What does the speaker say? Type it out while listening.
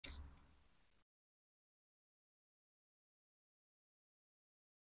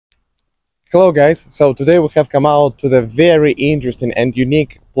Hello guys, so today we have come out to the very interesting and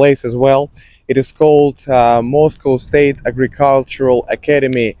unique place as well. It is called Moscow State Agricultural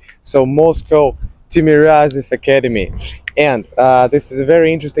Academy, so Moscow Timирязевская Academy. And this is a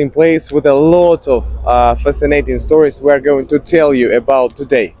very interesting place with a lot of fascinating stories we're going to tell you about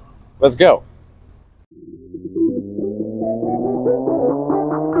today. Let's go!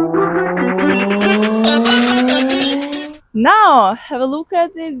 Now, have a look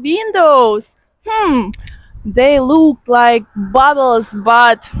at the windows. They look like bubbles,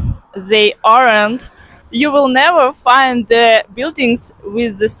 but they aren't. You will never find the buildings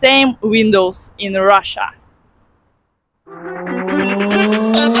with the same windows in Russia.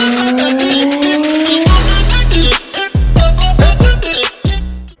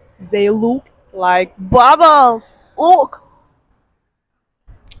 They look like bubbles. Look!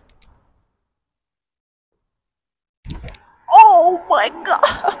 Oh my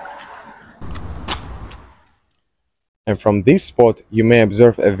god! And from this spot you may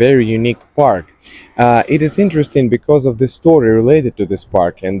observe a very unique park. It is interesting because of the story related to this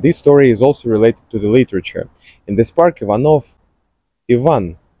park, and this story is also related to the literature. In this park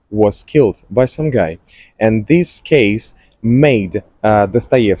Ivan was killed by some guy, and this case made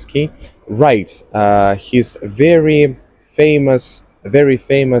Dostoevsky write his very famous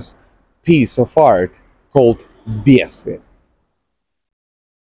piece of art called Бесы.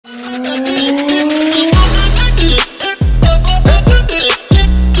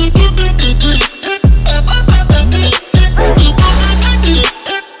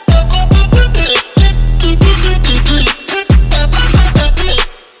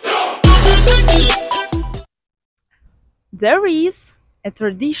 There is a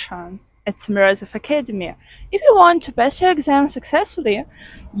tradition at Timирязевская Academy. If you want to pass your exam successfully,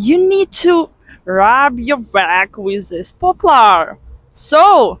 you need to rub your back with this poplar.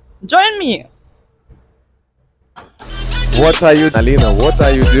 So, join me! What are you, Alina? What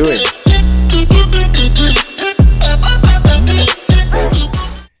are you doing?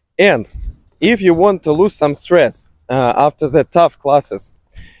 And if you want to lose some stress after the tough classes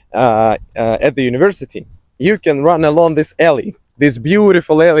at the university, you can run along this alley, this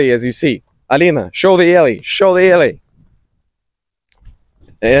beautiful alley as you see. Alina, show the alley, show the alley.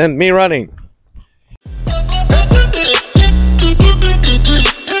 And me running.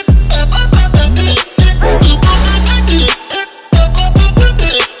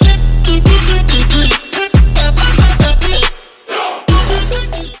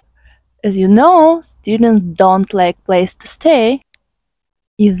 As you know, students don't like place to stay.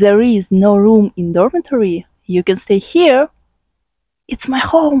 If there is no room in dormitory, you can stay here. It's my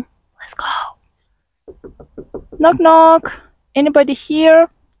home. Let's go. Knock knock. Anybody here?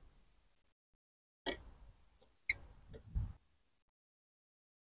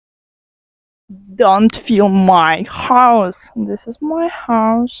 Don't feel my house. This is my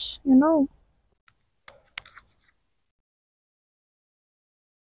house, you know.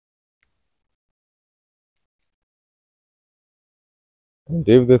 And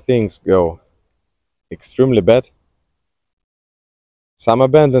if the things go extremely bad, some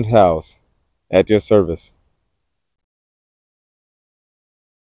abandoned house at your service.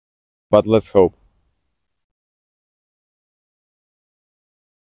 But let's hope.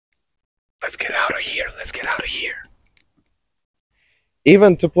 Let's get out of here, let's get out of here.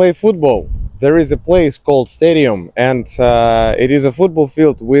 Even to play football, there is a place called stadium, and it is a football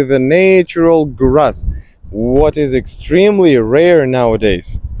field with a natural grass. What is extremely rare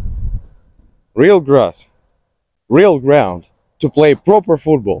nowadays. Real grass, real ground to play proper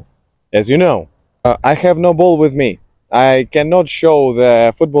football. As you know, I have no ball with me. I cannot show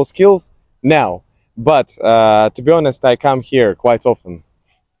the football skills now, but to be honest, I come here quite often.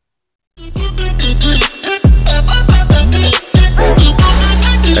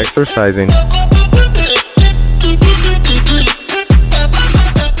 Exercising.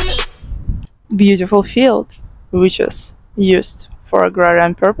 Beautiful field, which is used for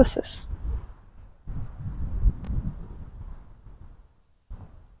agrarian purposes.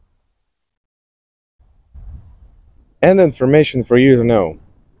 And information for you to know.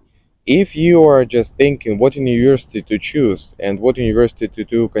 If you are just thinking what university to choose and what university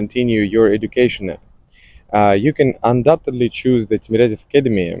to continue your education at, you can undoubtedly choose the Timирязевская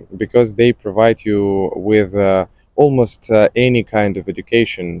Academy because they provide you with almost any kind of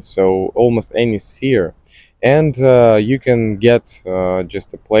education, so almost any sphere, and you can get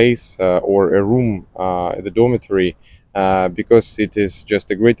just a place or a room at the dormitory because it is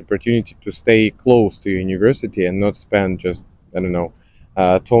just a great opportunity to stay close to your university and not spend just, I don't know,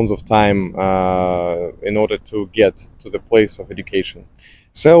 tons of time in order to get to the place of education.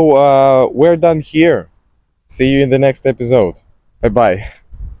 So we're done here. See you in the next episode. Bye bye.